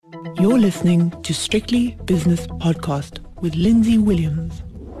You're listening to Strictly Business Podcast with Lindsay Williams.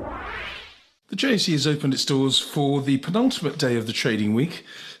 The JSE has opened its doors for the penultimate day of the trading week,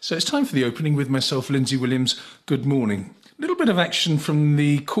 so it's time for the opening with myself, Lindsay Williams. Good morning. A little bit of action from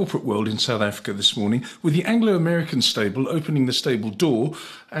the corporate world in South Africa this morning, with the Anglo-American stable opening the stable door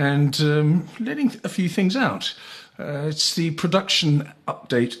and letting a few things out. It's the production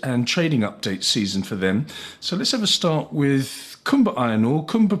update and trading update season for them. So let's have a start with Kumba Iron Ore.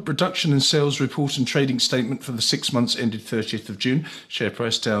 Kumba production and sales report and trading statement for the 6 months ended 30th of June. Share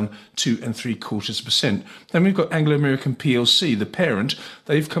price down 2.75%. Then we've got Anglo-American PLC, the parent.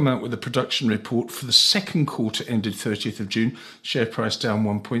 They've come out with a production report for the second quarter ended 30th of June. Share price down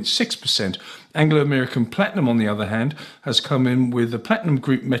 1.6%. Anglo-American Platinum, on the other hand, has come in with a Platinum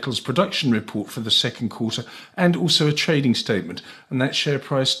Group Metals production report for the second quarter and also a trading statement. And that share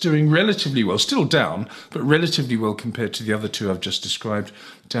price doing relatively well, still down, but relatively well compared to the other two I've just described,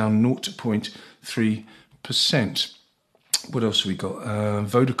 down 0.3%. What else have we got?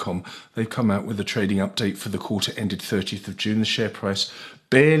 Vodacom, they've come out with a trading update for the quarter ended 30th of June. The share price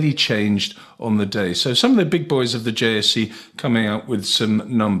barely changed on the day. So some of the big boys of the JSE coming out with some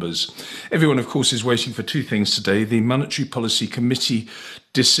numbers. Everyone, of course, is waiting for two things today. The Monetary Policy Committee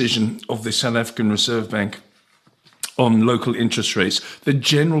decision of the South African Reserve Bank on local interest rates. The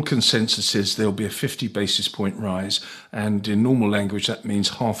general consensus is there'll be a 50 basis point rise, and in normal language that means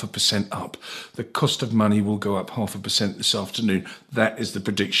 0.5% up. The cost of money will go up 0.5% this afternoon. That is the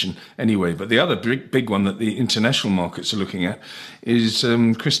prediction anyway. But the other big one that the international markets are looking at is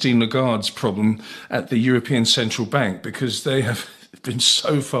Christine Lagarde's problem at the European Central Bank, because they have been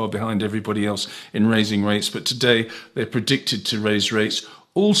so far behind everybody else in raising rates, but today they're predicted to raise rates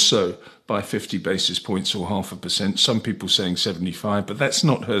also by 50 basis points or 0.5%. Some people saying 75, but that's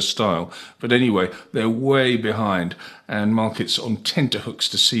not her style. But anyway, they're way behind, and markets on tenterhooks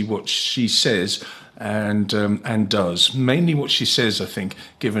to see what she says and does. Mainly what she says, I think,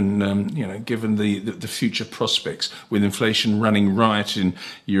 given the future prospects, with inflation running riot in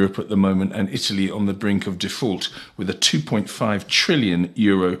Europe at the moment and Italy on the brink of default with a 2.5 trillion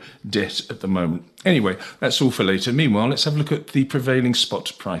euro debt at the moment. Anyway, that's all for later. Meanwhile, let's have a look at the prevailing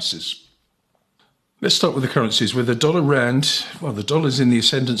spot prices. Let's start with the currencies, with the dollar rand. Well, the dollar's in the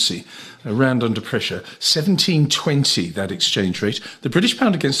ascendancy, a rand under pressure, 17.20, that exchange rate. The British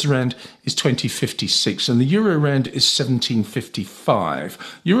pound against the rand is 20.56, and the euro rand is 17.55.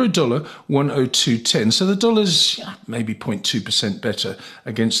 Euro dollar 102.10. So the dollar's maybe 0.2% better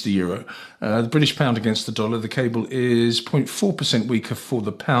against the euro. The British pound against the dollar, the cable is 0.4% weaker for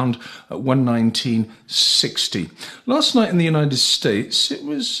the pound at 119.60. Last night in the United States, it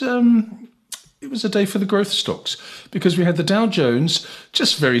was a day for the growth stocks, because we had the Dow Jones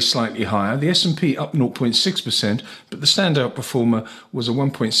just very slightly higher, the S&P up 0.6%, but the standout performer was a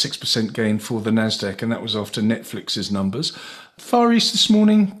 1.6% gain for the Nasdaq, and that was after Netflix's numbers. Far East this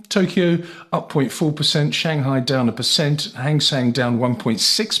morning, Tokyo up 0.4%, Shanghai down 1%, Hang Seng down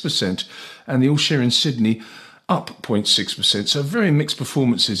 1.6%, and the All-Share in Sydney up 0.6%. So very mixed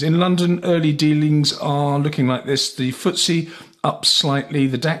performances. In London, early dealings are looking like this. The FTSE up slightly,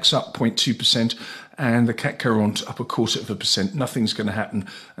 the DAX up 0.2%, and the CAC 40 up 0.25%. Nothing's going to happen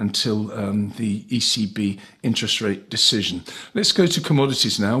until the ECB interest rate decision. Let's go to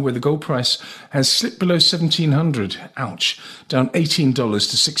commodities now, where the gold price has slipped below 1,700. Ouch. Down $18 to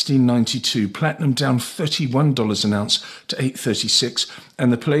 $16.92. Platinum down $31 an ounce to $8.36.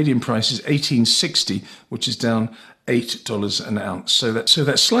 And the palladium price is $18.60, which is down $8 an ounce. So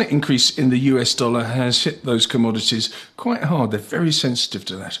that slight increase in the US dollar has hit those commodities quite hard. They're very sensitive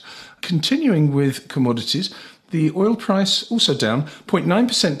to that. Continuing with commodities, the oil price also down,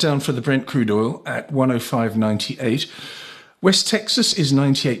 0.9% down for the Brent crude oil at 105.98. West Texas is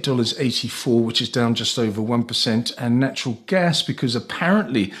 $98.84, which is down just over 1%, and natural gas, because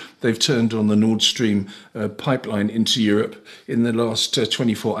apparently they've turned on the Nord Stream pipeline into Europe in the last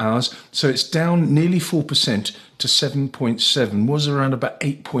 24 hours, so it's down nearly 4% to 7.7, was around about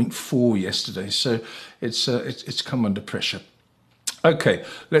 8.4 yesterday, so it's come under pressure. Okay,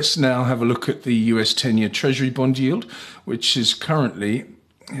 let's now have a look at the US 10-year Treasury bond yield, which is currently,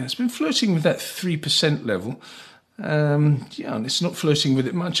 it's been flirting with that 3% level. And it's not flirting with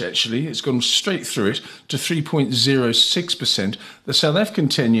it much, actually. It's gone straight through it to 3.06%. The South African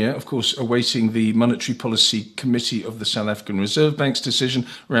 10-year, of course, awaiting the Monetary Policy Committee of the South African Reserve Bank's decision,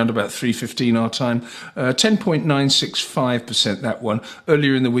 around about 3:15 our time. 10.965%, that one.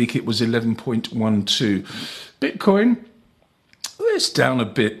 Earlier in the week, it was 11.12. Bitcoin, it's down a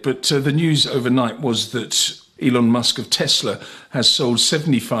bit, but the news overnight was that Elon Musk of Tesla has sold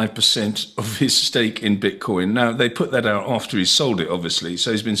 75% of his stake in Bitcoin. Now, they put that out after he sold it, obviously,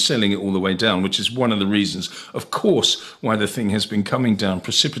 so he's been selling it all the way down, which is one of the reasons, of course, why the thing has been coming down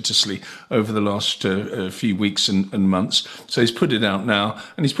precipitously over the last few weeks and months. So he's put it out now,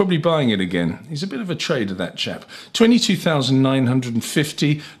 and he's probably buying it again. He's a bit of a trader, that chap.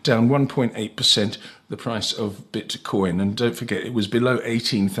 22,950, down 1.8%. The price of Bitcoin. And don't forget, it was below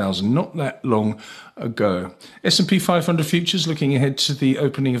 18,000 not that long ago. S&P 500 futures, looking ahead to the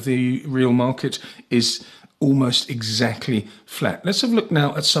opening of the real market, is almost exactly flat. Let's have a look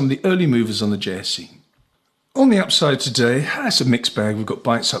now at some of the early movers on the JSE. On the upside today, it's a mixed bag. We've got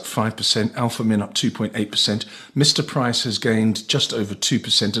Bytes up 5%, Alpha Min up 2.8%. Mr. Price has gained just over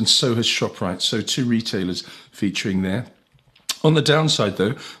 2%, and so has ShopRite. So two retailers featuring there. On the downside,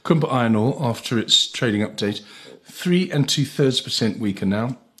 though, Kumba Iron Ore, after its trading update, 3 2/3% weaker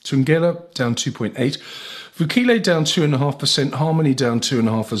now. Thungela down 2.8%. Vukile down 2.5%. Harmony down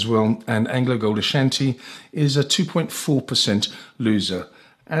 2.5% as well. And Anglo Gold Ashanti is a 2.4% loser.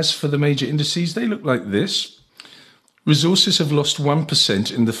 As for the major indices, they look like this. Resources have lost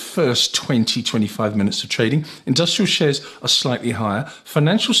 1% in the first 20-25 minutes of trading. Industrial shares are slightly higher.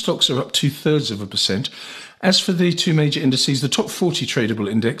 Financial stocks are up 2/3%. As for the two major indices, the top 40 tradable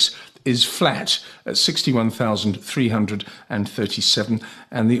index is flat at 61,337,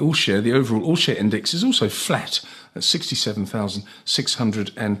 and the overall all-share index is also flat at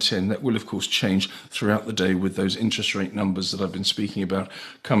 67,610. That will, of course, change throughout the day with those interest rate numbers that I've been speaking about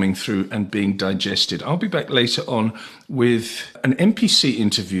coming through and being digested. I'll be back later on with an MPC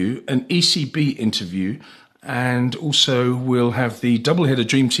interview, an ECB interview, and also we'll have the doubleheader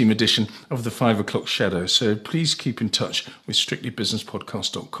Dream Team edition of the 5 o'clock shadow. So please keep in touch with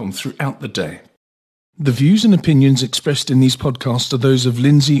strictlybusinesspodcast.com throughout the day. The views and opinions expressed in these podcasts are those of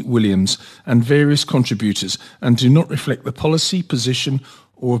Lindsay Williams and various contributors and do not reflect the policy, position,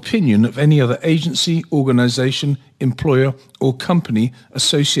 or opinion of any other agency, organisation, employer, or company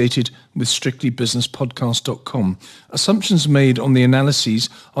associated with strictlybusinesspodcast.com. Assumptions made on the analyses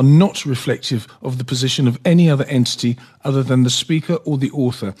are not reflective of the position of any other entity other than the speaker or the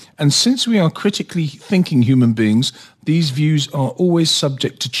author. And since we are critically thinking human beings, these views are always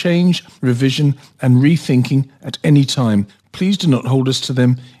subject to change, revision, and rethinking at any time. Please do not hold us to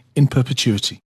them in perpetuity.